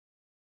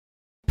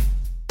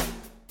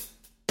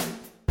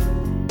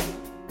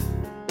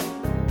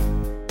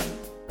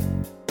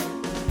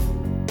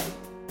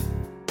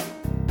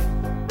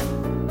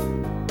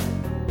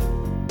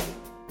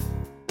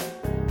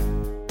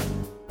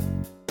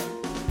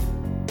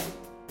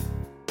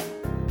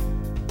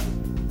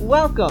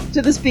Welcome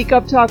to the Speak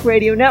Up Talk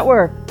Radio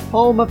Network,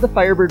 home of the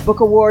Firebird Book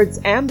Awards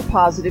and the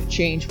Positive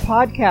Change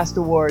Podcast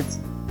Awards.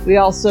 We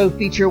also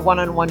feature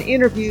one-on-one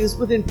interviews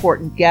with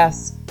important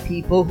guests,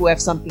 people who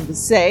have something to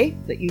say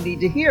that you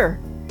need to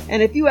hear.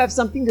 And if you have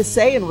something to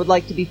say and would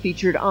like to be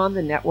featured on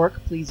the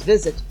network, please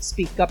visit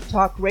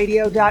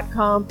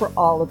speakuptalkradio.com for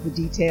all of the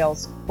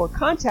details, or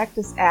contact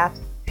us at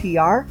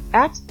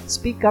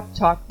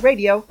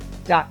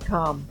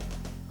pr@speakuptalkradio.com.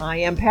 I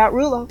am Pat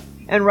Rulo,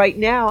 and right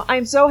now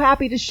I'm so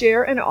happy to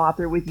share an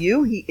author with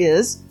you. He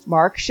is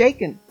Mark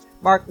Chaikin.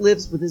 Mark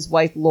lives with his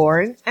wife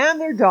Lauren and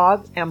their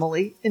dog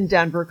Emily in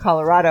Denver,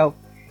 Colorado.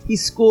 He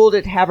schooled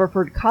at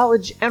Haverford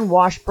College and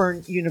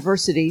Washburn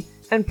University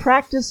and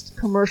practiced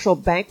commercial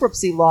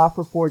bankruptcy law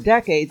for 4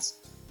 decades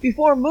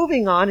before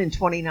moving on in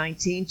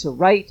 2019 to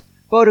write,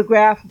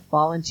 photograph,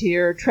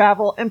 volunteer,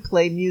 travel, and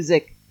play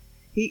music.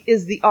 He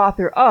is the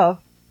author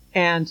of,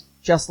 and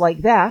just like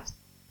that,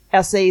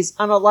 Essays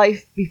on a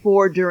Life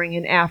Before, During,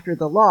 and After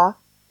the Law,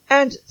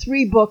 and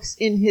 3 books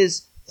in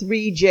his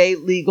 3J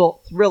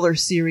legal thriller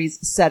series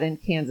set in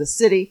Kansas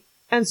City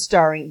and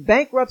starring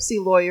bankruptcy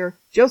lawyer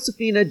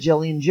Josephina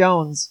Jillian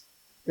Jones.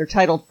 They're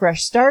titled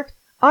Fresh Start,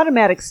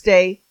 Automatic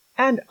Stay,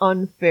 and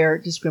Unfair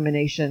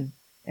Discrimination.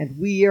 And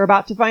we are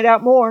about to find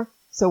out more.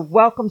 So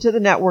welcome to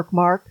the network,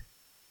 Mark.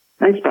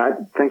 Thanks,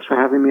 Pat. Thanks for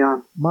having me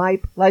on. My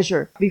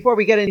pleasure. Before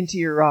we get into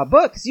your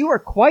books, you are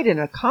quite an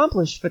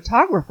accomplished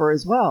photographer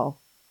as well.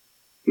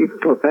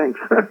 Well, thanks.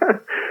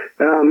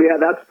 Yeah,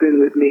 that's been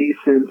with me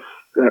since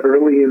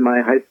early in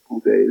my high school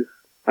days.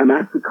 I'm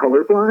actually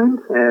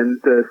colorblind, and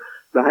the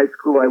high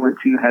school I went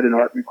to had an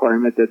art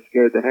requirement that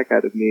scared the heck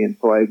out of me, and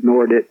so I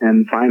ignored it,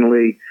 and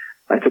finally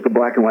I took a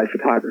black and white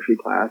photography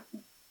class.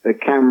 The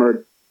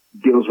camera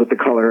deals with the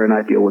color, and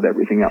I deal with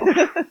everything else.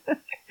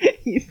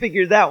 You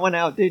figured that one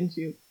out, didn't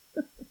you?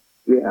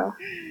 Yeah.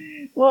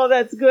 Well,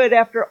 that's good.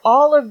 After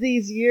all of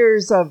these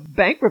years of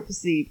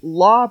bankruptcy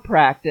law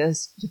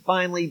practice, to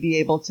finally be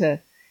able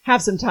to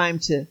have some time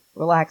to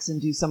relax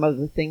and do some of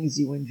the things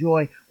you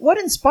enjoy. What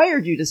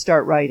inspired you to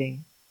start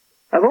writing?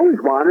 I've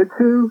always wanted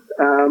to.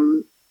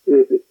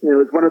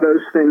 It's one of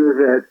those things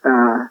that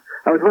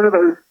I was one of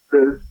those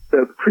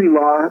the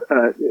pre-law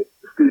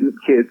student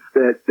kids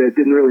that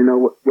didn't really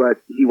know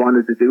what he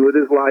wanted to do with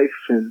his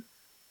life, and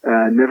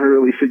never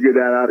really figured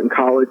that out in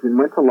college, and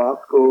went to law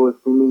school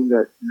assuming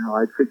that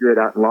I'd figure it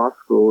out in law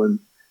school, and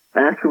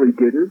I actually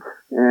didn't,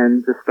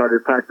 and just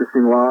started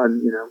practicing law,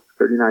 and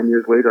 39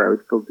 years later I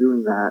was still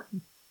doing that.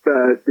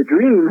 The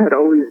dream had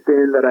always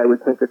been that I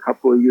would take a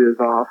couple of years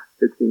off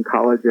between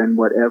college and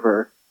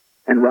whatever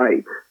and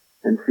write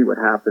and see what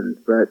happens.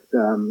 But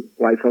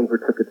life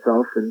overtook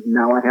itself, and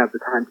now I have the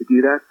time to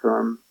do that, so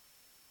I'm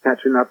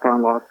catching up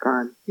on lost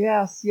time.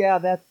 Yes, yeah,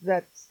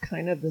 that's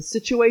kind of the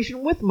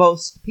situation with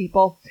most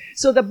people.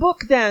 So the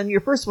book then,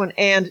 your first one,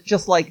 and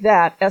just like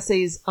that,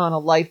 Essays on a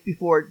Life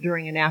Before,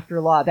 During, and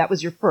After Law, that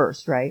was your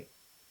first, right?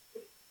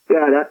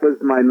 Yeah, that was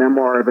my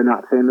memoir of a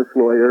not famous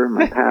lawyer,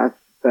 my path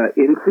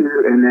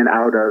into and then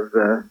out of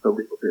the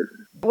legal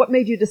business. What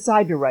made you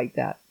decide to write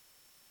that?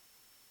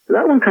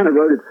 That one kind of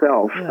wrote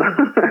itself. Yeah.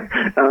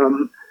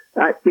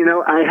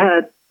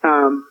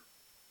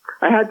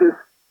 I had this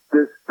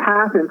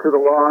path into the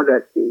law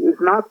that is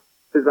not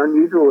as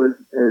unusual as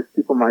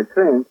people might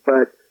think,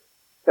 but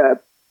the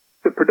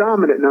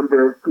predominant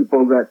number of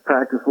people that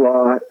practice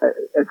law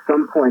at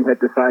some point had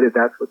decided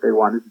that's what they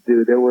wanted to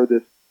do. There was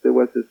this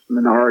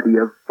minority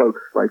of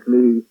folks like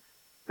me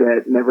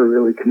that never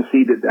really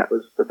conceded that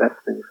was the best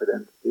thing for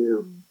them to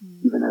do,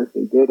 even as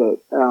they did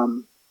it.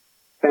 And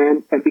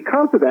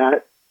because of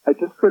that, I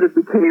just sort of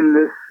became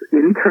this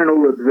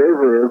internal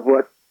observer of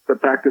what the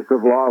practice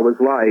of law was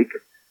like.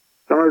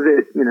 Some of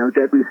it,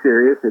 deadly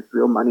serious. It's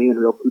real money and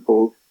real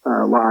people's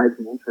lives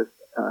and interests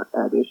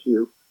at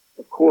issue,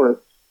 of course.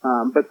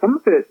 But some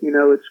of it,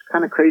 it's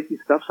kind of crazy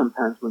stuff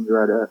sometimes when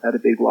you're at a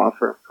big law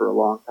firm for a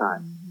long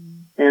time.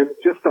 And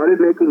just started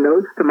making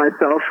notes to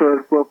myself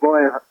of, well,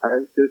 boy,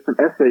 there's some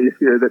essays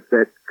here that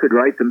could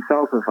write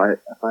themselves if I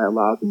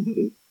allowed them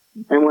to.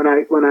 And when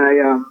I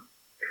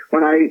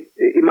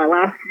in my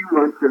last few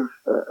months of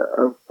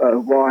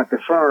law at the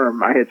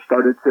firm, I had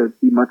started to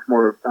be much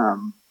more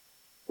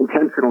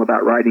intentional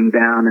about writing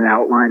down and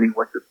outlining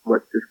what this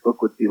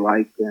book would be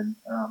like. And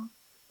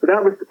so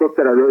that was the book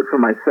that I wrote for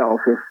myself.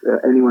 If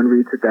anyone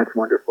reads it, that's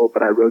wonderful.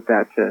 But I wrote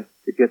that to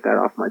get that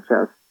off my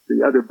chest.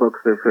 The other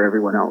books are for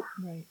everyone else.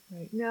 Right.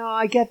 No,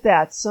 I get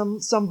that.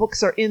 Some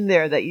books are in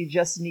there that you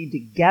just need to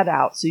get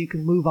out so you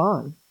can move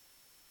on.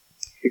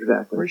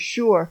 Exactly. For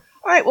sure.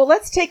 All right, well,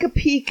 let's take a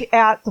peek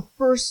at the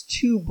first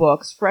 2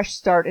 books, Fresh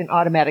Start and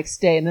Automatic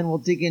Stay, and then we'll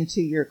dig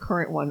into your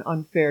current one,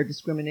 Unfair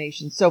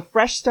Discrimination. So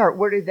Fresh Start,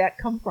 where did that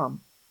come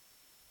from?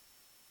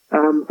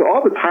 So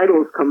all the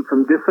titles come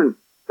from different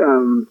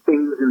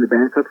things in the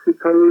bankruptcy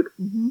code.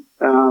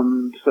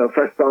 So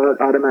Fresh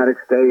Start, Automatic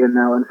Stay, and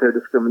now Unfair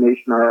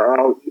Discrimination are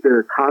all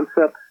either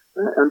concepts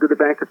under the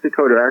bankruptcy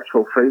code or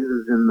actual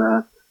phrases in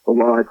the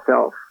law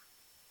itself.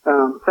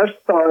 Fresh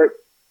Start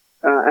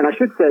And I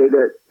should say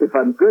that if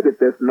I'm good at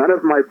this, none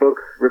of my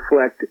books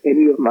reflect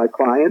any of my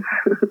clients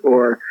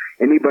or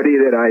anybody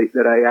that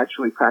I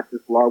actually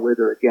practice law with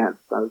or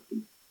against. I was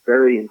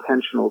very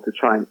intentional to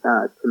try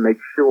to make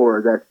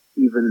sure that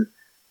even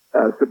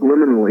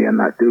subliminally I'm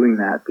not doing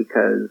that,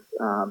 because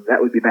that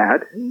would be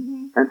bad.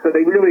 Mm-hmm. And so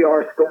they really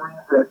are stories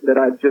that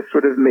I've just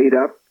sort of made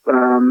up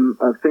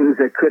of things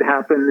that could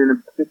happen in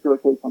a particular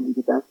case under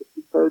the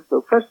bankruptcy code.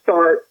 So Fresh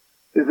Start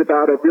is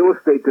about a real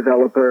estate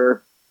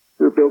developer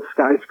who built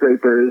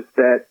skyscrapers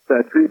that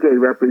 3J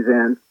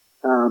represents.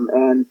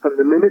 And from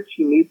the minute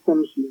she meets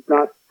him, she's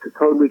not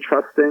totally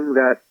trusting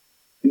that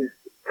he's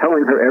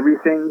telling her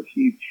everything.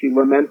 She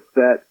laments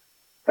that,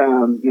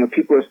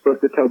 people are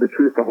supposed to tell the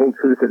truth, the whole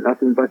truth, and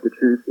nothing but the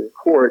truth in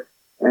court,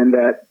 and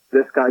that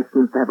this guy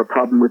seems to have a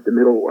problem with the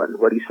middle one.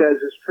 What he says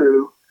is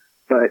true,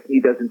 but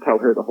he doesn't tell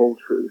her the whole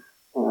truth.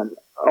 And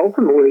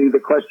ultimately, the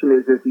question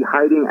is he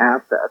hiding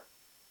assets?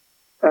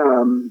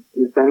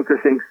 His banker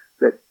thinks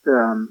that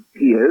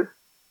he is,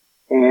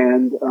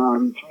 and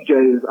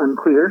 3J is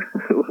unclear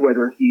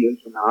whether he is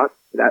or not.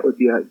 That would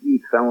be a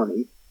huge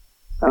felony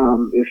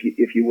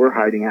if you were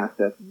hiding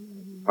assets,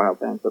 file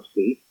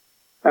bankruptcy.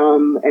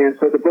 And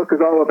so the book is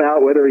all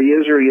about whether he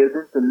is or he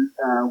isn't, and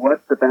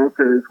what the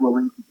banker is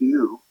willing to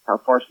do, how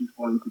far she's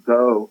willing to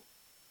go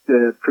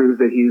to prove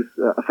that he's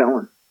a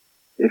felon,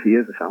 if he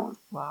is a felon.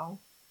 Wow.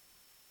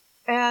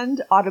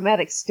 And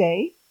Automatic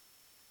Stay?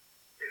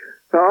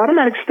 So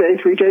Automatic Stay,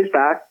 3J's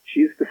back.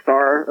 She's the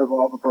star of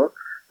all the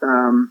books.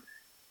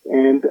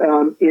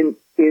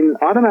 In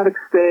Automatic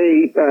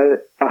Stay,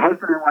 a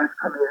husband and wife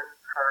come in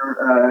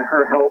for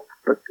her help.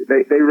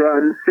 They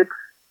run 6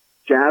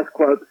 jazz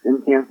clubs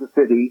in Kansas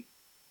City.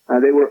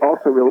 They were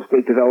also real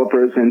estate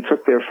developers and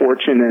took their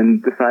fortune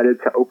and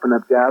decided to open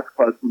up jazz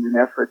clubs in an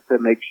effort to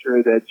make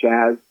sure that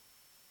jazz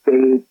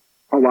stayed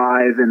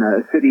alive in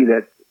a city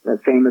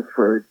that's famous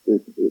for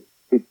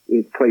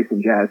its place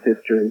in jazz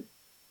history.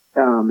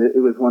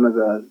 It was one of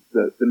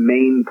the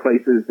main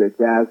places that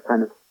jazz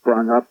kind of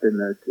sprung up in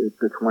the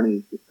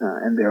 20s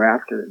and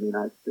thereafter in the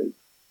United States.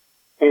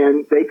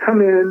 And they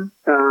come in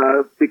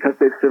because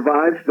they've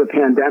survived the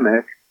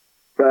pandemic,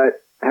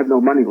 but have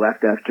no money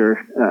left after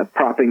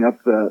propping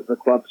up the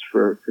clubs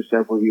for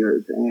several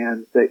years,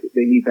 and they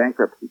need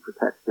bankruptcy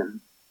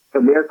protection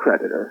from their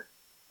creditor.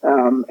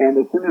 And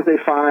as soon as they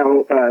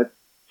file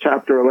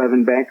Chapter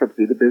 11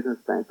 bankruptcy, the business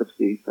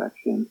bankruptcy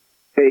section,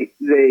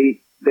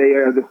 they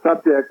are the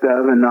subject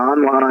of an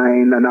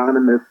online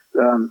anonymous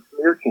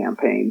smear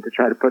campaign to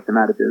try to put them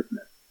out of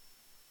business.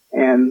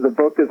 And the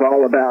book is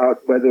all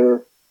about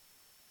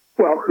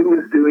who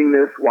is doing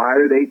this? Why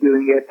are they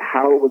doing it?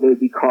 How will they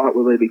be caught?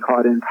 Will they be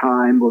caught in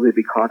time? Will they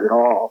be caught at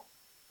all?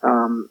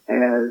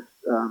 As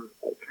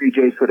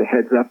 3J sort of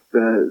heads up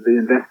the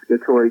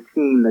investigatory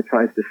team that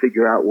tries to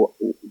figure out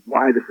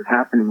why this is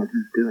happening and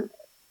who's doing it.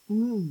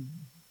 Mm.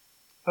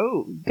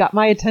 Oh, got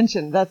my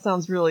attention. That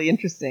sounds really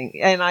interesting.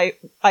 And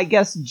I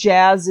guess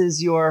jazz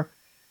is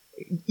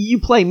you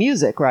play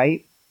music,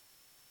 right?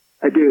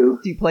 I do.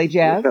 Do you play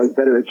jazz? I was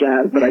better at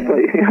jazz, but I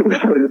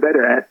wish I was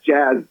better at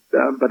jazz.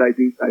 But I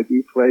do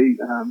play.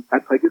 I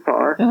play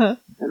guitar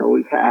and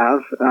always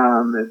have.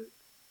 And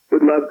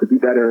would love to be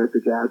better at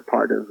the jazz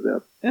part of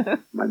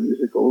my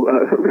musical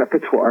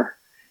repertoire.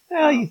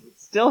 Well, you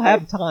still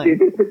have time.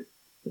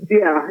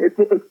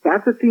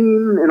 That's a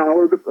theme in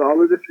all of the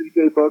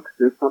 3J books.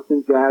 There's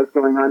something jazz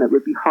going on. It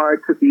would be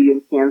hard to be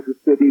in Kansas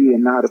City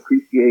and not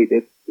appreciate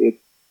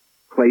its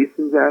place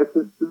in jazz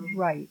history.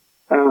 Right.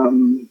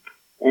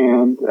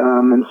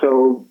 And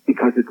so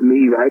because it's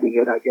me writing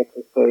it, I get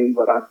to say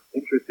what I'm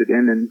interested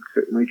in, and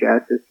certainly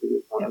jazz history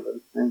is one of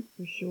those things.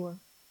 For sure.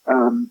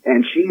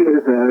 And she's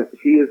a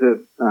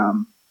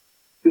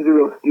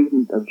real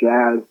student of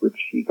jazz, which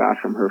she got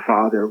from her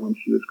father when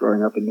she was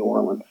growing up in New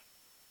Orleans.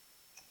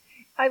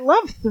 I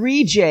love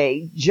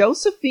 3J,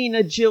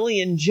 Josephina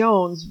Jillian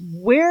Jones.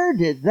 Where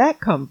did that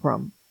come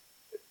from?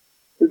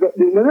 We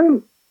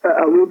learn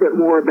a little bit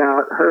more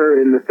about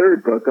her in the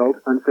third book,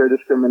 Unfair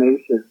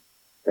Discrimination.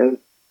 And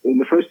in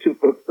the first 2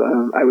 books,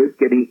 I was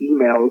getting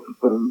emails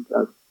from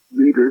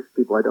readers,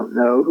 people I don't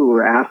know, who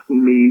were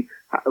asking me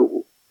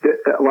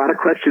a lot of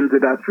questions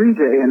about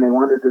 3J, and they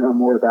wanted to know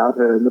more about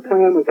her. And the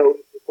plan was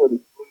always to sort of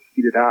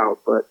speed it out,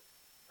 but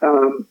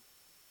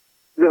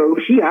so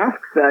she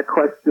asks that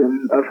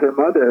question of her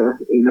mother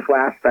in the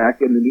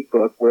flashback in the new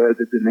book, where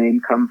did the name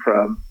come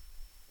from?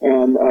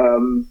 And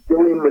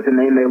Jillian was a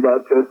name they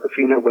loved.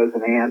 Josephina was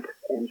an aunt,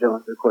 and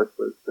Jones, of course,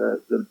 was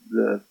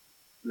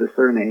the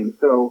surname.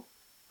 So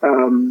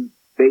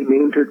they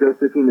named her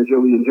Josephina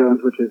Jillian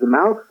Jones, which is a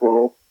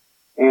mouthful,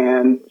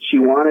 and she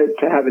wanted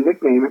to have a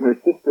nickname, and her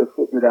sister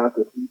figured out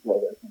that 3J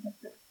as a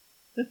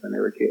nickname when they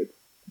were kids.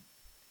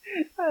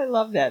 I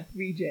love that,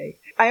 3J.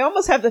 I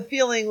almost have the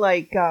feeling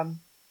like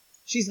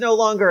she's no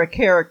longer a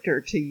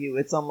character to you.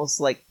 It's almost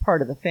like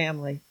part of the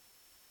family.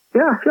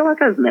 Yeah, I feel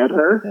like I've met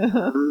her,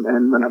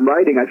 and when I'm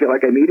writing, I feel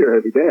like I meet her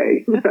every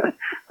day.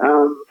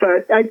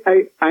 But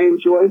I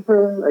enjoy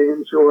her. I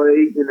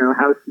enjoy,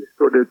 how she's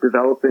sort of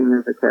developing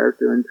as a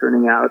character and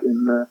turning out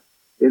in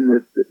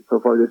in so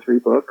far the 3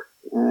 books,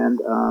 and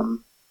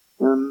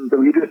the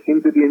readers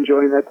seem to be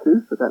enjoying that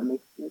too. So that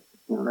makes it,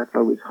 that's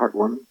always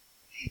heartwarming.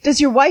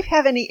 Does your wife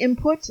have any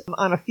input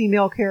on a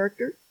female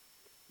character?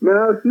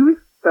 No, she was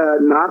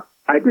not.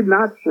 I did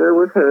not share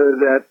with her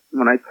that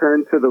when I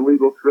turned to the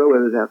legal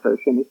thrillers after I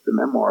finished the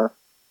memoir,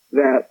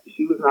 that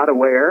she was not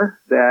aware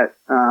that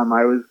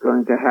I was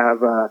going to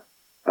have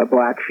a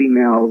black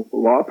female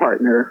law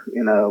partner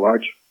in a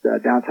large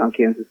downtown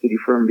Kansas City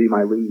firm be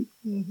my lead.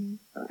 Mm-hmm.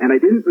 And I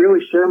didn't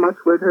really share much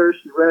with her.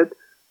 She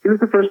was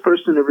the first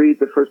person to read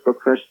the first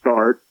book, Fresh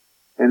Start,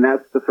 and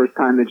that's the first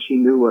time that she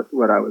knew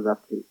what I was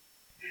up to.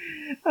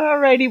 All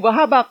righty. Well,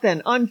 how about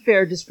then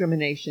Unfair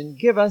Discrimination?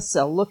 Give us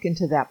a look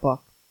into that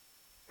book.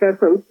 Yeah,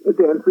 so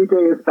again,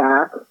 3J is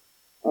back,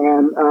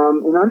 and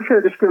in Unfair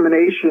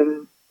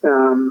Discrimination,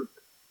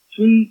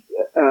 she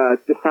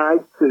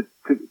decides to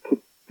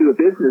do a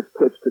business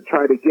pitch to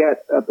try to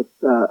get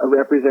a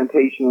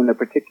representation in a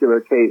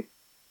particular case.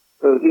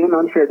 So in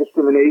Unfair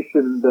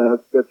Discrimination,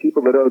 the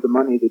people that owe the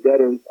money, the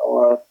debtors,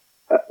 are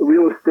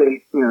real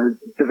estate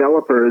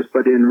developers,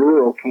 but in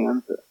rural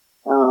Kansas.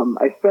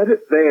 I said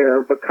it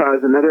there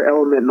because another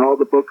element in all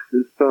the books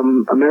is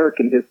some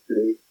American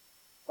history.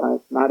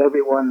 Not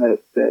everyone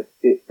that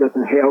it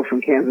doesn't hail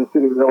from Kansas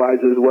City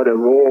realizes what a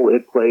role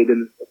it played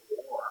in the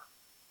Civil War.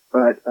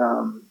 But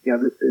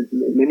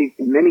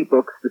in many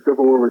books, the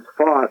Civil War was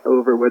fought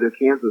over whether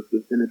Kansas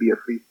was going to be a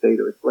free state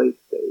or a slave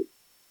state.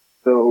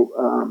 So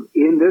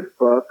in this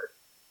book,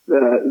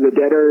 the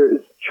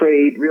debtors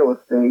trade real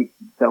estate,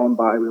 sell and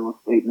buy real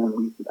estate, and then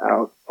lease it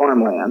out,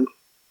 farmland.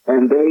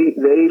 And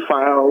they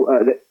file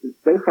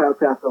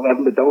Chapter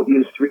 11, but don't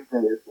use 3J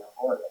as their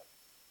lawyer.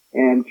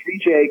 And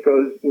 3J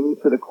goes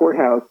into the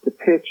courthouse to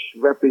pitch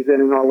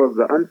representing all of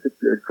the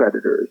unsecured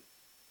creditors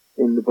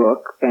in the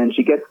book. And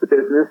she gets the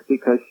business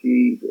because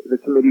the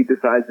committee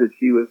decides that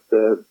she was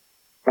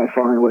by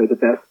far and away the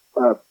best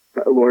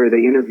lawyer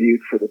they interviewed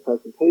for the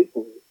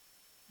presentation.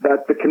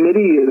 But the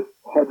committee is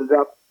headed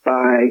up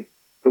by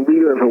the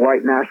leader of a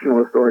white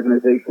nationalist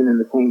organization in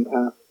the same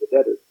town as the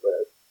debtors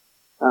live.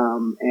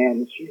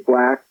 And she's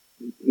black.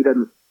 He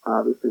doesn't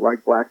obviously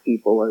like black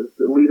people as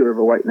the leader of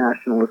a white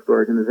nationalist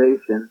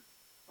organization.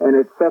 And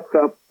it sets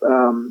up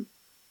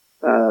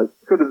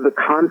sort of the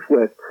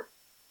conflict,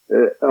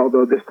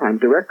 although this time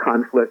direct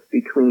conflict,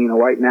 between a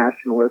white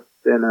nationalist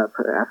and an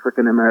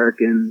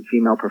African-American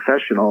female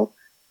professional,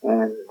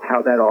 and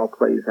how that all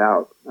plays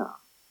out.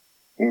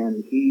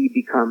 And he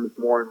becomes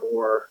more and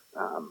more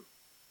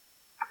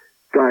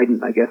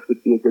strident, I guess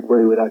would be a good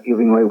way without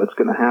giving away what's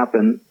going to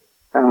happen,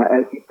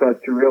 as he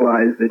starts to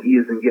realize that he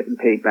isn't getting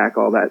paid back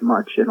all that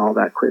much and all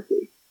that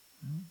quickly.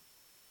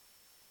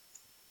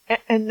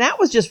 And that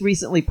was just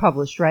recently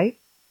published, right?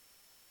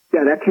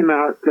 Yeah, that came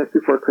out just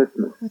before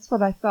Christmas. That's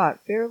what I thought.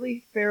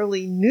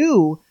 Fairly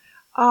new.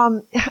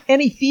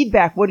 Any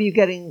feedback? What are you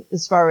getting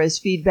as far as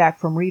feedback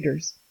from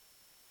readers?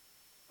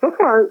 So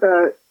far,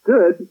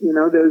 good.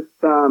 There's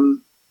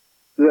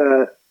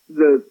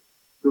the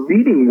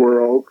reading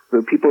world,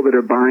 so people that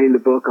are buying the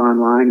book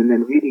online and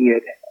then reading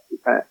it.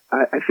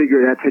 I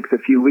figure that takes a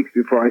few weeks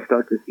before I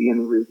start to see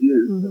any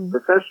reviews. Mm-hmm. The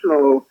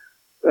professional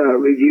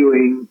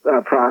reviewing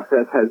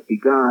process has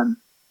begun,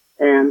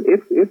 and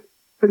it's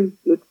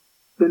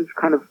been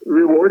kind of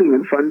rewarding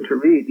and fun to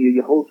read.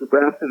 You hold your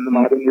breath in the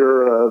modern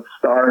era of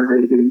star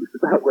ratings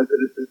about whether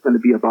this is going to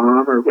be a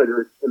bomb or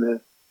whether it's going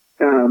to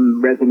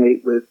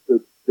resonate with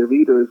the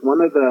readers.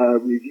 One of the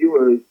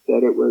reviewers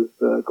said it was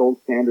the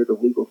gold standard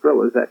of legal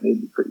thrillers. That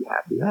made me pretty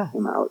happy. Yeah. That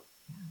came out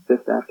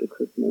just after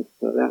Christmas.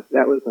 So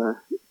that was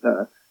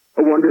a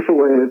wonderful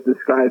way of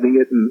describing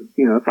it. And,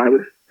 if I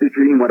was to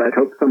dream what I'd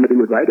hoped somebody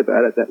would write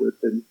about it, that would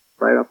have been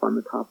right up on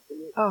the top for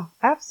me. Oh,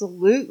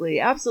 absolutely.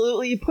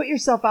 Absolutely. You put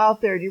yourself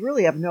out there and you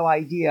really have no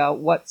idea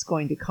what's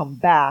going to come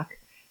back.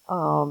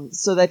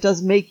 So that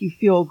does make you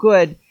feel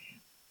good.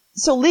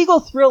 So legal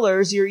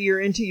thrillers, you're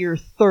into your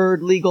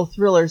third legal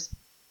thrillers.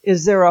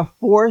 Is there a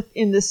fourth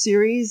in this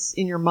series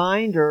in your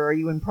mind, or are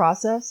you in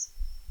process?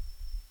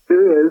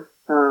 There is.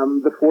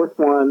 The fourth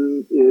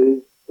one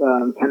is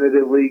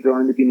tentatively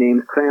going to be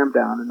named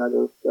Cramdown,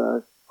 another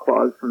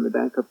clause from the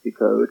Bankruptcy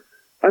Code.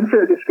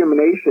 Unfair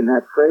discrimination,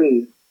 that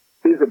phrase,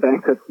 is a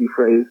bankruptcy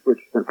phrase, which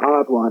is an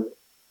odd one.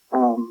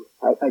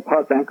 I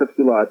taught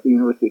bankruptcy law at the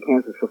University of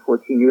Kansas for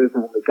 14 years,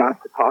 and when we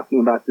got to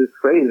talking about this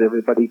phrase,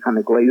 everybody kind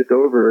of glazed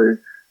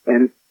over,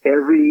 and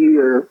every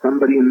year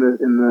somebody in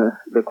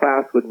the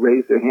class would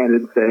raise their hand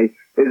and say,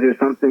 is there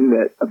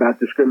something about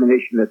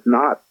discrimination that's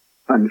not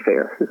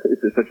unfair? Is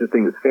there such a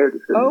thing as fair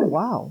discrimination? Oh,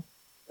 wow.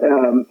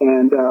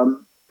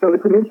 So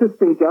it's an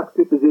interesting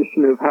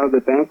juxtaposition of how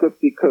the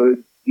Bankruptcy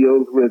Code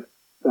deals with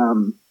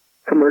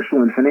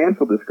commercial and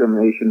financial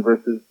discrimination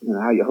versus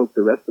how you hope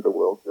the rest of the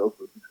world deals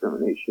with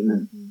discrimination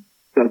and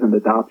doesn't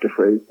adopt a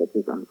phrase such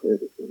as unfair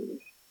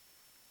discrimination.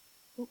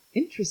 Oh,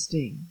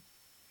 interesting.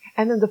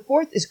 And then the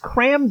fourth is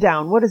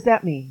Cramdown. What does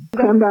that mean?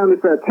 Cramdown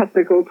is a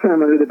technical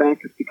term under the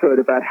Bankruptcy Code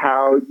about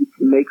how you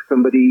can make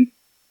somebody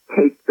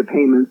take the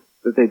payments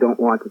that they don't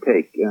want to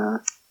take.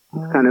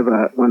 It's kind of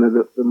one of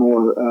the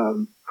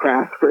more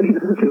crass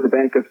phrases in the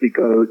bankruptcy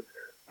code.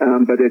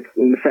 But it's,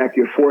 in fact,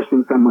 you're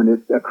forcing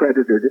someone, a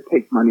creditor, to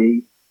take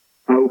money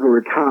over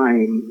a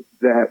time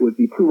that would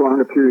be too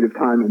long a period of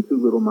time and too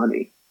little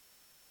money.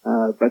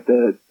 But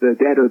the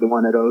debtor, the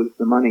one that owes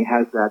the money,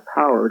 has that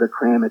power to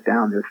cram it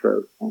down their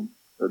throat. And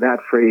so that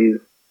phrase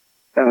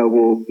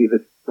will be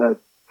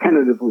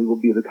tentatively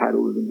will be the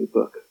title of the new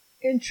book.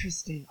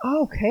 Interesting.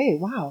 Okay,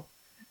 wow.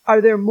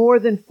 Are there more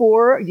than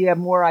 4? Do you have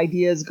more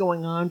ideas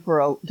going on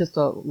for just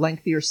a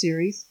lengthier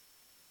series?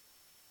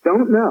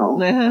 Don't know.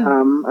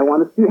 I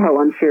want to see how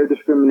unfair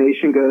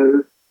discrimination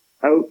goes.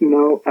 I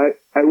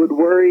would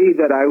worry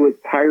that I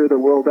would tire the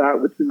world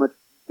out with too much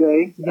to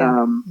say.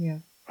 Yeah.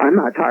 I'm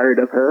not tired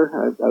of her.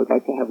 I would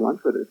like to have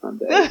lunch with her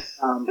someday.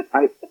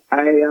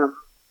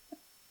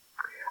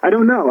 I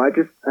don't know. I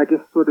just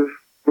sort of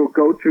will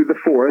go through the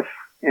 4th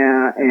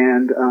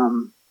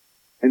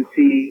and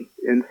see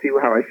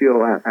how I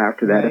feel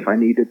after that. Right. If I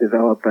need to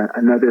develop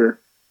another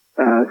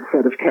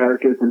set of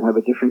characters and have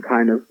a different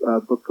kind of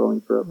book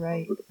going for.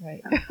 Right.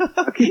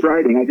 I'll keep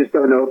writing. I just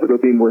don't know if it'll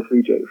be more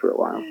 3J for a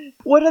while.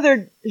 What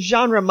other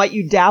genre might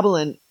you dabble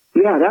in?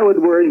 Yeah, that would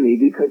worry me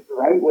because you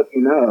write what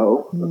you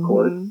know, of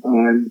course,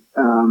 and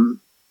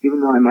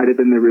even though I might have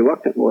been the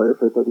reluctant lawyer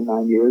for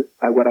 39 years,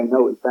 what I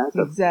know is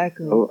bankruptcy.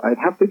 Exactly. So I'd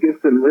have to give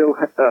some real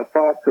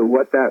thought to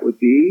what that would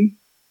be.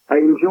 I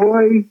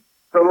enjoy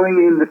throwing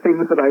in the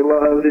things that I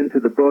love into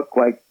the book,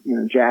 like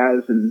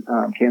jazz and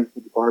Kansas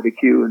City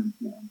barbecue and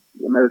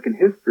American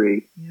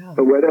history. Yeah.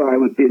 But whether I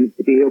would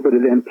be able to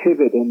then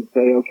pivot and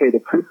say, okay, the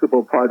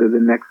principal part of the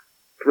next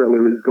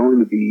thriller is going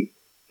to be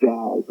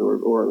jazz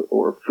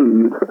or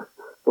food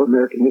or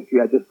American history,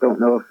 I just don't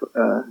know if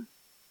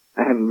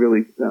I haven't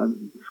really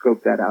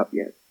scoped that out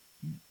yet.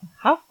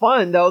 How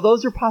fun, though.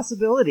 Those are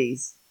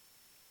possibilities.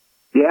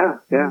 Yeah.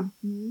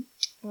 Mm-hmm.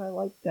 I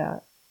like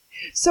that.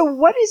 So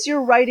what is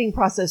your writing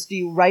process? Do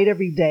you write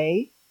every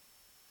day?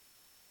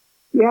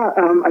 Yeah,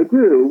 I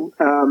do.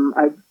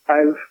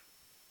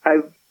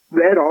 I've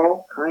read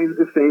all kinds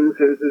of things.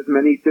 There's as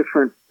many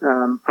different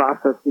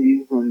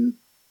processes and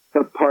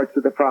subparts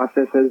of the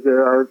process as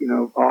there are,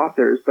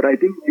 authors. But I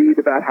do read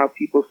about how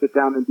people sit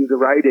down and do the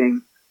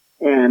writing.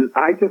 And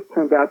I just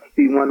turned out to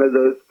be one of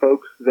those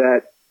folks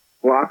that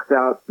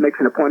makes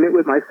an appointment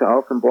with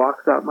myself and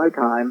blocks out my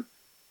time,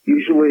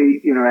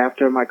 usually,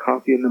 after my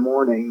coffee in the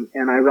morning,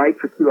 and I write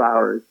for 2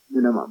 hours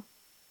minimum.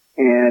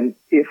 And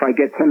if I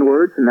get 10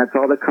 words and that's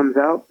all that comes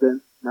out,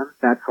 then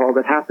that's all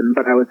that happened.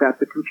 But I was at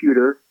the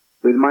computer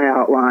with my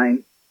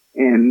outline,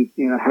 and,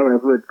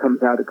 however it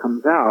comes out, it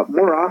comes out.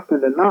 More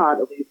often than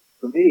not, at least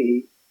for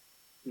me,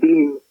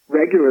 being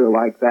regular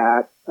like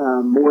that,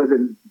 more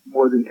than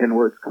 10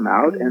 words come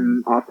out,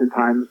 and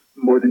oftentimes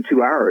more than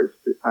 2 hours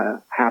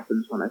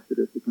happens when I sit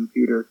at the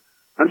computer.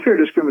 Unfair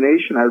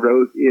Discrimination I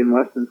wrote in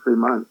less than 3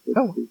 months,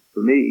 which is,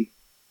 for me,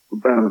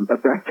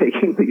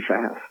 breathtakingly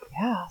fast.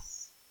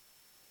 Yes.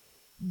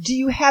 Do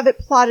you have it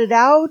plotted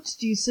out?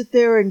 Do you sit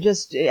there and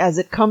just, as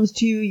it comes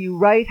to you, you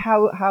write?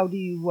 How do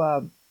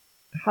you?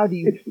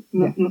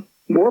 It's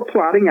more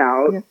plotting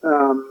out. Yeah.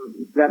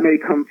 That may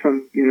come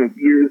from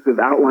years of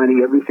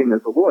outlining everything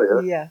as a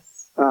lawyer.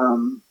 Yes.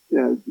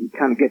 You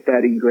kind of get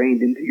that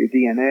ingrained into your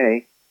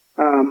DNA.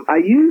 I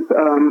use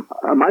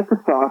a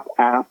Microsoft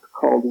app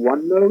called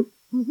OneNote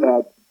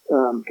that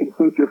can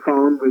sync your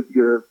phone with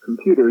your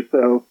computer.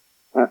 So,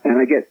 and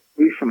I get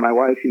brief from my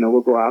wife.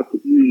 We'll go out to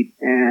eat,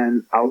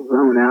 and I'll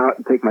zone out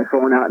and take my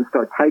phone out and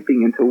start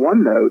typing into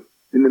OneNote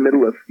in the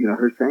middle of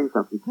her saying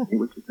something to me,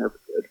 which is never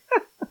good.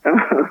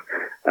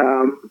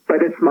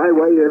 But it's my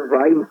way of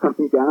writing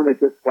something down that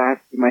just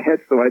flashes in my head,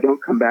 so I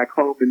don't come back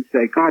home and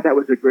say, "God, that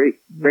was a great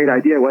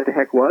idea. What the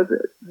heck was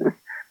it?"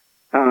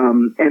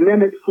 And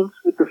then it syncs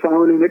with the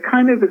phone, and it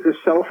kind of is a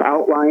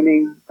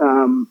self-outlining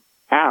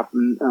app.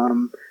 And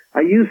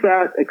I use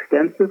that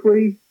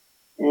extensively,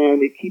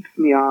 and it keeps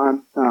me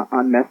on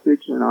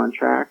message and on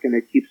track, and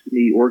it keeps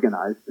me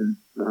organized. And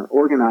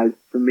organized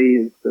for me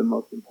is the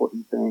most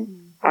important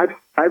thing. I've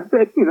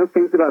read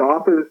things about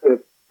authors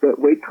that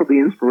wait till the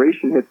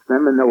inspiration hits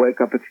them, and they'll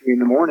wake up at 3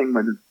 a.m.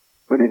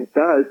 when it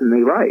does, and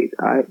they write.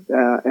 I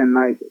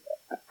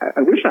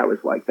wish I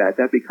was like that.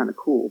 That'd be kind of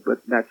cool,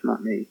 but that's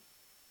not me.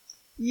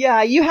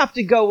 Yeah, you have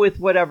to go with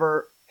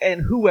whatever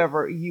and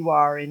whoever you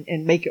are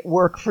and make it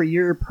work for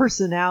your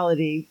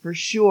personality, for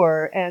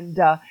sure. And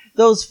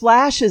those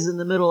flashes in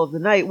the middle of the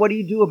night, what do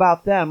you do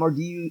about them? Or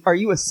are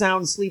you a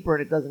sound sleeper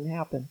and it doesn't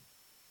happen?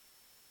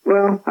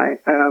 Well,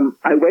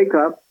 I wake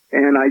up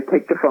and I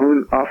take the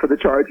phone off of the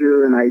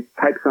charger and I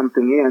type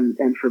something in.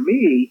 And for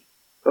me,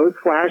 those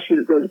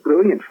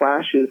brilliant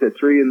flashes at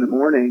 3 a.m,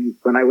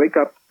 when I wake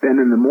up then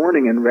in the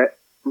morning and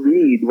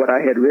read what I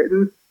had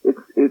written,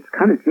 it's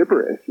kind of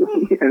gibberish,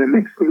 and it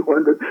makes me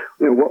wonder,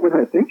 what was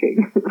I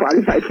thinking? Why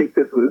did I think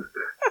this was,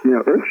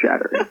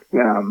 earth-shattering?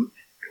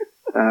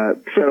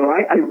 So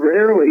I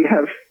rarely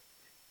have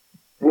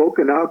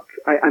woken up.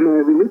 I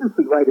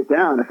religiously write it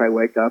down if I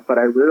wake up, but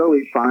I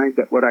rarely find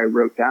that what I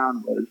wrote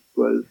down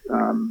was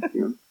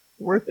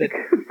Worth it.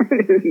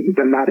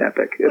 They're not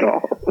epic at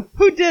all.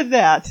 Who did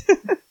that?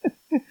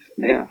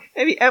 Yeah.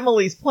 Maybe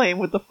Emily's playing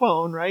with the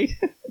phone, right?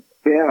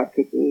 Yeah,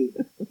 could be.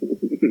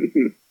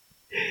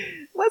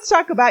 Let's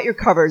talk about your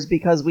covers,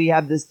 because we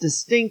have this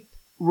distinct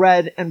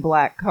red and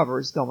black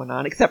covers going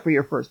on, except for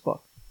your first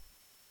book.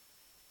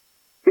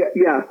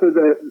 Yeah. So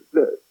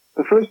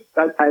the first,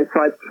 I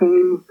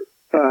changed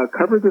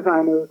cover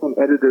designers and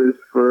editors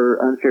for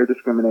unfair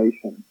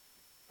discrimination.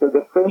 So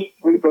the first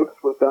 3 books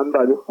were done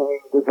by the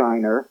same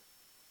designer,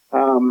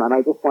 and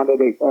I just wanted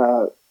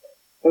to,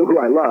 who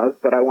I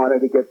love, but I wanted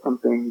to get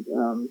something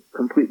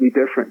completely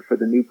different for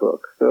the new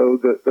book. So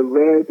the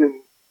red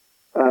and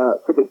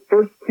so the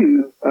first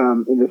 2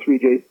 in the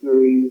 3J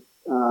series,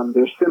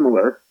 they're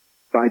similar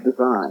by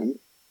design,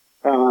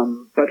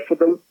 but for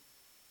the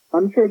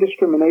unfair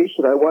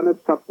discrimination, I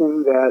wanted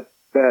something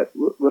that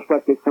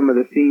reflected some of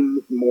the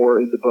themes more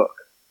in the book.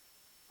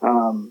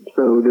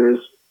 So there's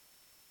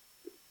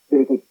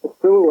a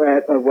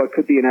silhouette of what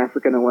could be an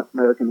African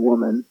American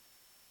woman,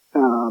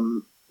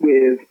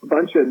 with a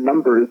bunch of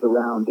numbers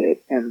around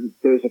it, and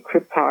there's a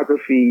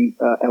cryptography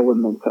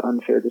element to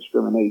unfair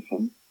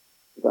discrimination,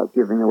 without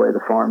giving away the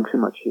farm too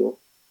much here.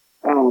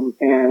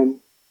 And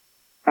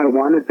I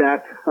wanted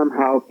that to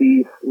somehow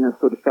be,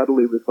 sort of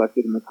subtly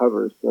reflected in the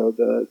covers. So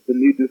the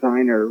new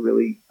designer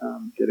really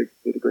did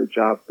a great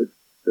job with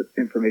the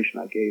information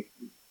I gave.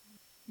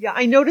 Yeah,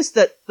 I noticed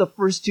that the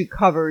first 2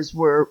 covers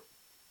were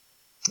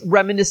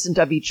reminiscent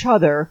of each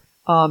other,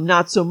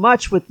 not so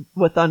much with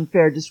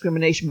unfair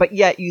discrimination, but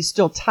yet you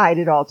still tied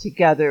it all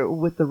together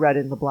with the red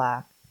and the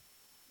black.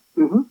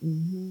 Mm-hmm.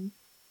 Mm-hmm.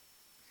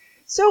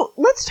 So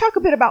let's talk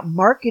a bit about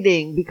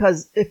marketing,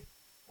 because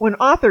when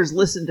authors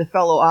listen to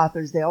fellow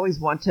authors, they always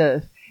want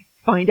to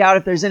find out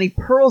if there's any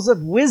pearls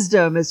of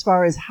wisdom as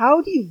far as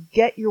how do you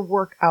get your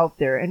work out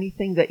there?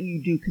 Anything that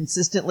you do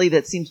consistently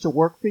that seems to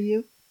work for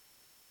you?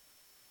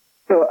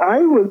 So I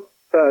was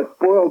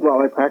spoiled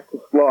while I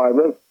practiced law. I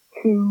wrote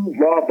 2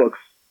 law books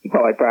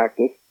while I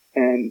practiced,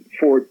 and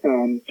for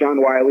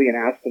John Wiley and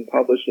Aspen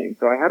Publishing.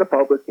 So I had a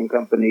publishing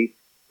company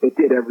that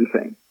did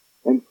everything.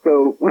 And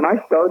so when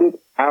I started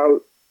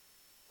out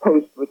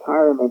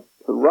post-retirement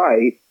to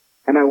write,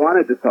 and I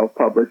wanted to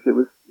self-publish,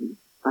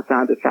 I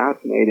found it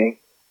fascinating.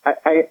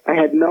 I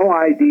had no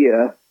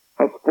idea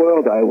how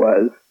spoiled I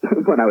was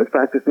when I was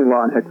practicing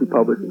law and had 2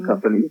 publishing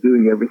companies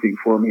doing everything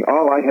for me.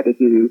 All I had to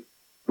do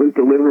was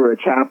deliver a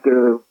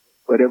chapter,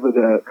 whatever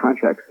the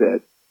contract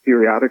said,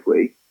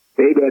 periodically.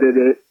 They'd edit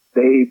it.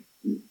 They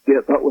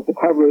did what with the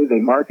cover. They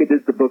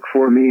marketed the book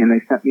for me, and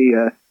they sent me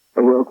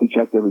a royalty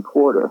check every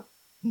quarter.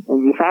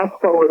 And you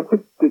fast forward to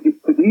these,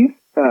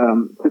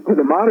 to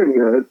the modern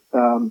era,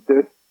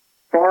 there's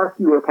far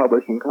fewer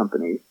publishing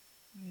companies.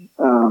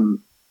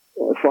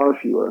 Far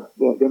fewer.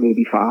 There may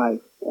be 5,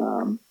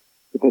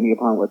 depending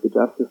upon what the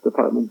Justice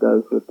Department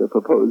does with the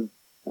proposed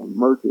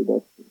merger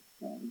that's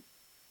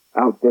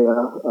out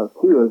there,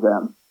 2 of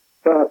them.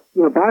 But,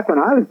 back when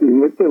I was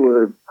doing it, there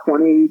were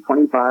 20,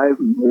 25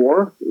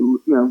 more,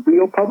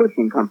 real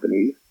publishing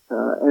companies,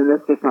 and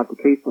that's just not the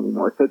case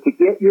anymore. So to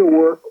get your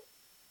work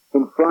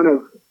in front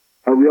of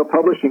a real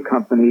publishing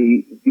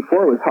company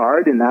before it was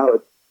hard, and now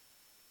it's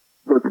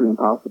virtually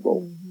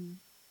impossible. Mm-hmm.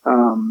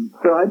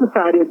 So I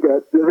decided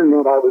that, given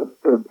that I was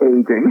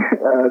aging,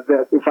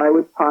 that if I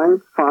was trying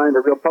to find a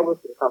real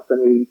publishing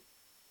company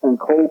and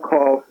cold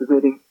call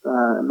submitting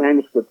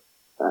manuscripts,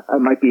 I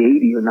might be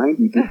 80 or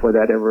 90 before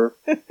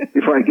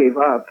I gave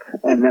up,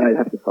 and then I'd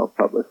have to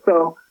self-publish.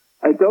 So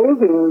I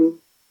dove in,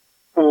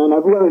 and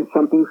I've learned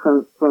something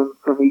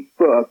from each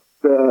book.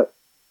 To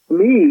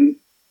me,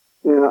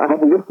 I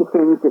have a list of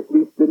things that at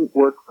least didn't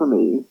work for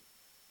me.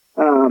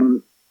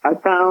 I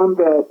found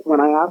that when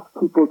I asked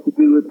people to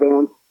do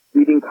advanced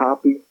reading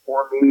copies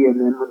for me, and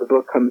then when the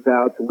book comes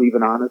out to leave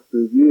an honest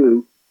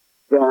review,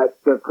 that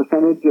the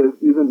percentage of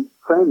even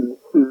friends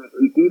who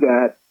do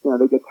that,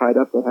 they get tied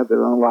up, they have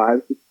their own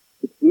lives,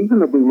 it's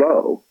reasonably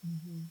low.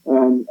 Mm-hmm.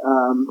 And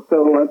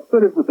so I've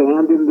sort of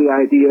abandoned the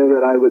idea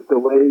that I would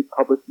delay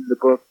publishing the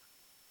book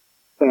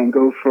and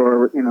go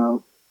for,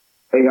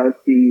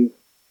 ARCs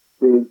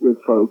with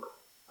folks.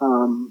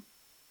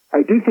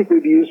 I do think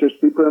reviews are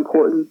super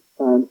important,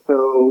 and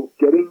so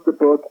getting the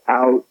book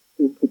out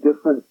into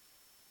different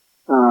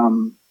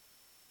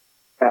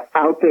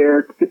out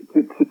there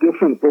to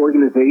different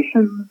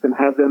organizations and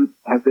have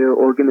their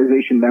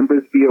organization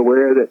members be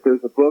aware that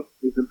there's a book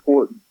is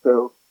important.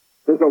 So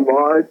there's a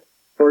large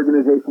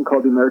organization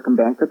called the American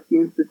Bankruptcy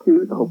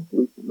Institute.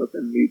 Hopefully some of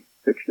them read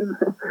fiction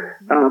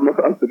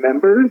of the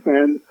members.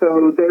 And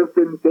so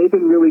they've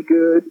been really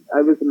good.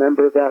 I was a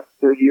member of that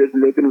for years,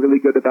 and they've been really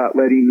good about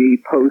letting me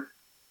post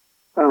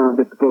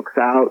that the book's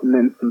out and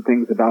then some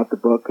things about the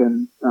book.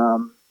 And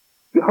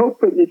you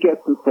hope that you get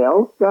some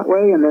sales that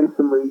way and then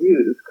some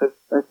reviews, because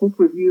I think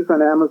reviews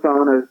on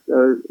Amazon are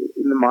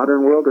in the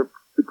modern world are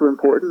super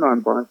important,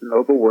 on Barnes &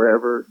 Noble,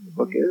 wherever the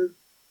book is.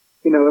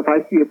 If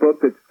I see a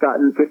book that's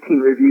gotten 15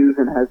 reviews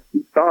and has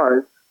 2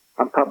 stars,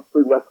 I'm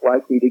probably less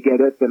likely to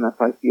get it than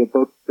if I see a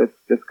book that's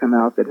just come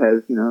out that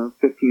has,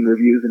 15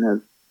 reviews and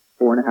has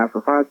 4.5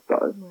 or 5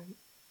 stars. Right.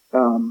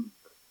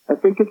 I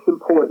think it's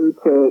important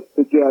to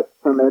get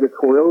some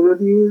editorial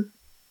reviews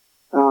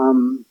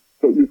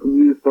that you can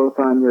use both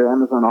on your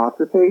Amazon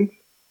author page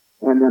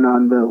and then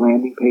on the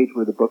landing page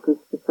where the book is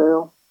for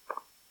sale.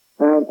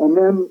 And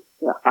then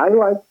I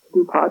like to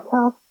do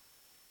podcasts.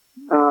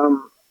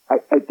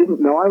 I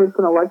didn't know I was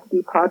going to like to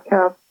do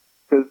podcasts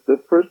because the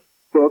first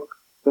book,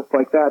 just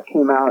like that,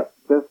 came out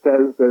just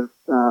as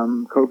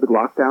COVID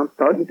lockdown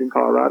started in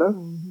Colorado.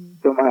 Mm-hmm.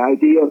 So my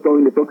idea of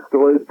going to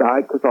bookstores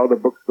died because all the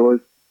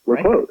bookstores were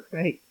closed.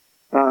 Right.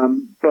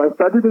 So I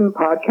started doing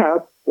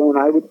podcasts, and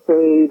I would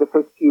say the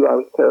first few I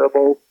was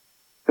terrible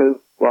because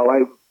while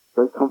I was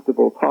very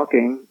comfortable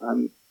talking,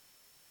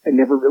 I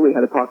never really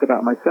had to talk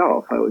about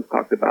myself. I always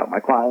talked about my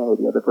client or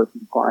the other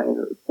person's client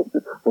or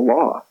the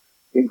law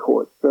in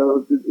court.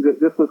 So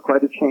this was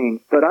quite a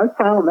change. But I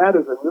found that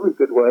as a really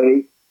good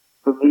way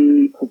for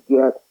me to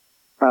get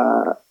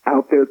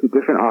out there to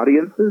different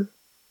audiences.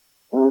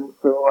 And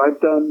so I've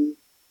done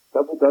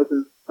several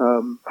dozen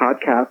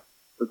podcasts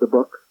for the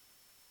book.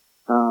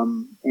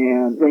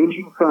 And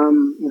ranging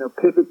from,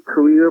 pivot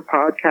career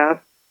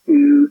podcasts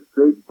to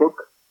straight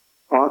book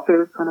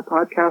author kind of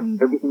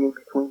podcasts, everything in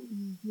between.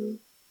 Mm-hmm.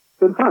 It's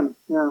been fun,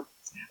 yeah.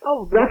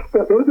 Oh,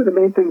 those are the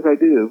main things I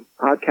do.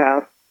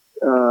 Podcasts.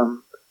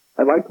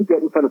 I like to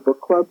get in front of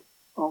book clubs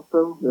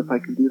also, if I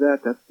can do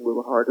that. That's a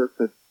little harder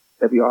because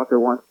every author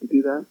wants to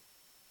do that.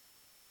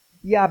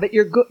 Yeah, but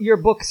your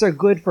books are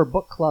good for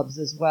book clubs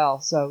as well.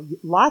 So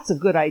lots of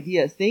good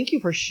ideas. Thank you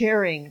for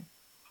sharing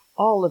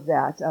all of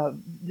that.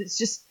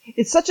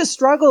 It's such a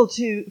struggle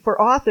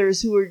for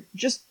authors who are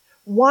just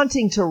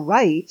wanting to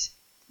write,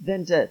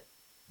 then to,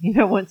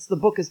 once the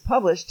book is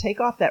published,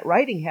 take off that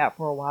writing hat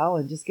for a while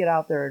and just get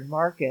out there and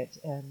market.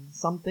 And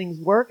some things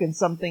work and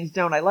some things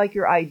don't. I like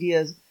your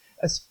ideas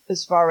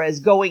as far as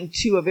going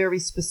to a very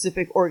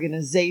specific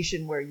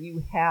organization where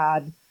you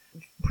had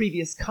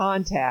previous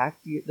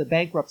contact, the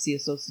Bankruptcy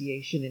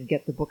Association, and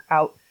get the book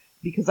out.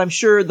 Because I'm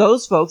sure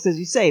those folks, as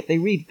you say, if they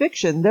read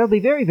fiction, they'll be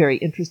very, very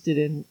interested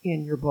in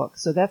your book.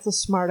 So that's a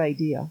smart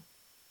idea.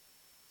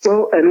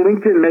 Well, and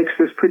LinkedIn makes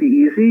this pretty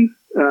easy.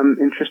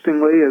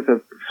 Interestingly, as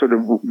a sort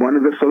of one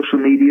of the social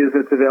medias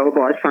that's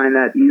available, I find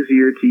that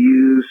easier to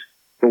use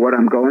for what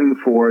I'm going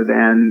for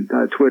than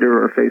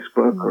Twitter or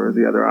Facebook or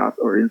the other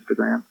or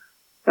Instagram.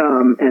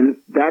 And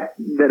that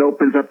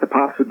opens up the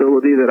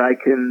possibility that I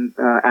can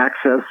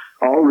access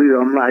all the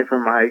alumni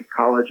from my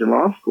college and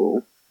law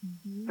school.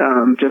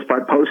 Just by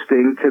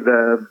posting to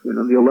the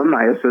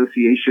Alumni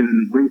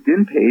Association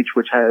LinkedIn page,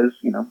 which has,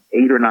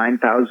 8,000 or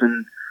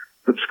 9,000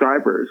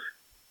 subscribers.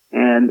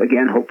 And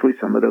again, hopefully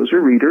some of those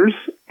are readers.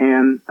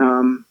 And,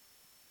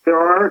 there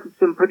are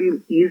some pretty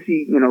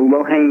easy,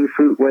 low-hanging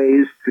fruit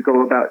ways to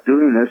go about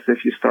doing this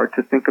if you start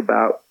to think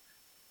about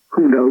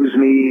who knows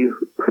me,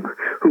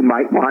 who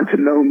might want to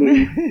know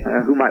me,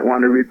 who might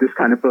want to read this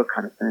kind of book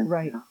kind of thing.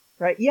 Right.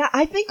 Right. Yeah,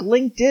 I think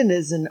LinkedIn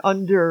is an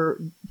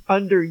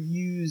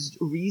underused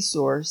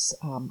resource.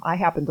 I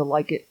happen to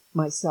like it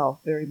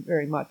myself very,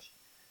 very much.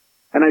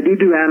 And I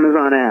do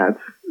Amazon ads.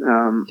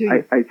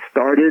 I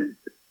started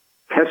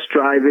test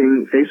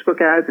driving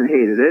Facebook ads and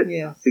hated it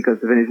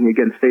because of anything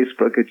against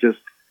Facebook. It just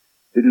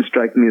didn't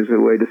strike me as a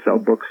way to sell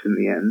books in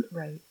the end.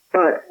 Right.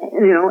 But,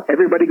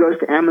 everybody goes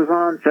to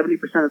Amazon.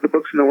 70% of the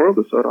books in the world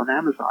are sold on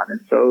Amazon.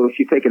 And so if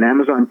you take an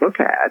Amazon book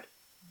ad,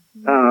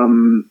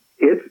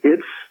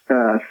 it's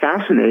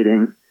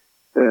fascinating.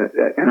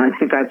 And I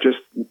think I've just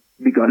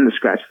begun to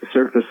scratch the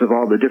surface of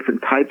all the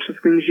different types of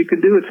things you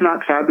can do. It's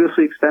not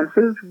fabulously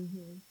expensive.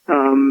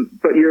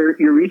 But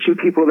you're reaching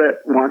people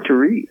that want to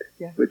read,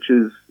 which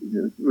is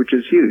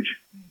huge.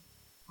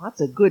 Lots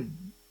of good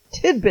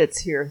tidbits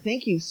here.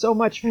 Thank you so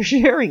much for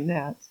sharing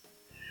that.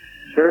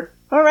 Sure.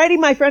 All righty,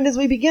 my friend, as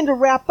we begin to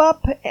wrap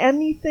up,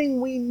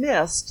 anything we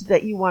missed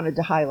that you wanted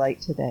to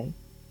highlight today?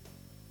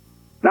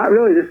 Not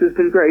really. This has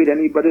been great.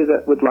 Anybody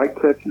that would like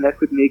to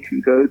connect with me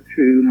can go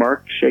to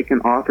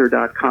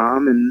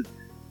markshakenauthor.com and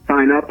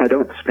sign up. I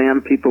don't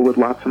spam people with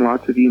lots and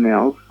lots of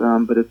emails,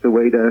 but it's a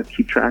way to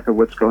keep track of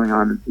what's going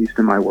on, at least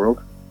in my world.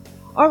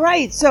 All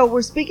right. So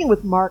we're speaking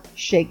with Mark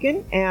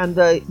Shaken, and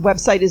the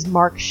website is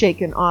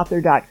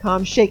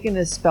markshakenauthor.com. Shaken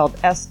is spelled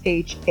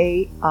Shaiken.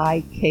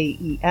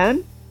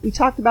 We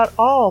talked about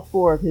all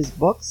 4 of his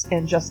books,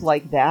 and just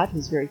like that,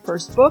 his very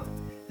first book,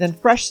 then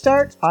Fresh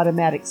Start,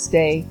 Automatic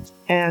Stay,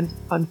 and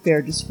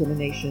Unfair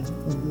Discrimination.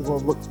 And we will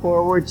look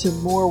forward to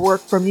more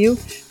work from you.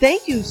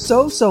 Thank you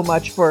so, so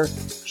much for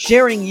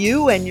sharing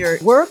you and your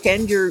work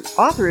and your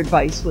author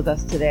advice with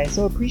us today.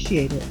 So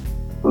appreciate it.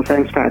 Well,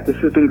 thanks, Pat. This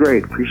has been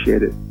great.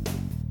 Appreciate it.